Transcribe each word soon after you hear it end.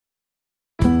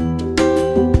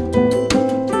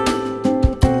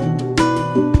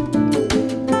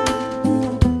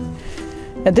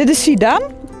Ja, dit is Zidane.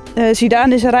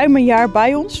 Zidane is ruim een jaar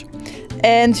bij ons.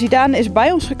 En Zidane is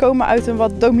bij ons gekomen uit een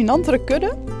wat dominantere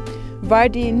kudde, waar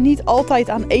hij niet altijd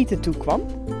aan eten toe kwam.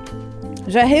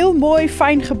 Dus een heel mooi,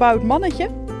 fijn gebouwd mannetje.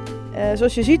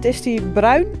 Zoals je ziet is hij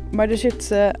bruin, maar er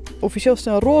zit officieel is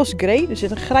het een roze-grey. Er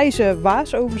zit een grijze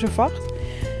waas over zijn vacht.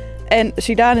 En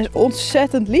Zidane is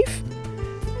ontzettend lief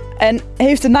en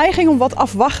heeft de neiging om wat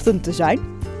afwachtend te zijn.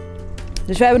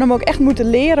 Dus we hebben hem ook echt moeten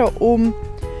leren om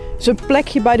zijn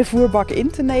plekje bij de voerbak in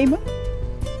te nemen.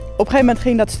 Op een gegeven moment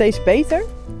ging dat steeds beter.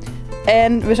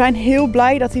 En we zijn heel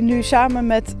blij dat hij nu samen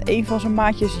met een van zijn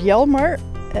maatjes Jelmer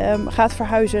gaat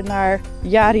verhuizen naar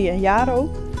Jari en Jaro.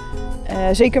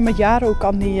 Zeker met Jaro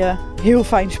kan hij heel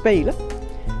fijn spelen.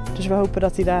 Dus we hopen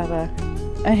dat hij daar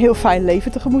een heel fijn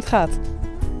leven tegemoet gaat.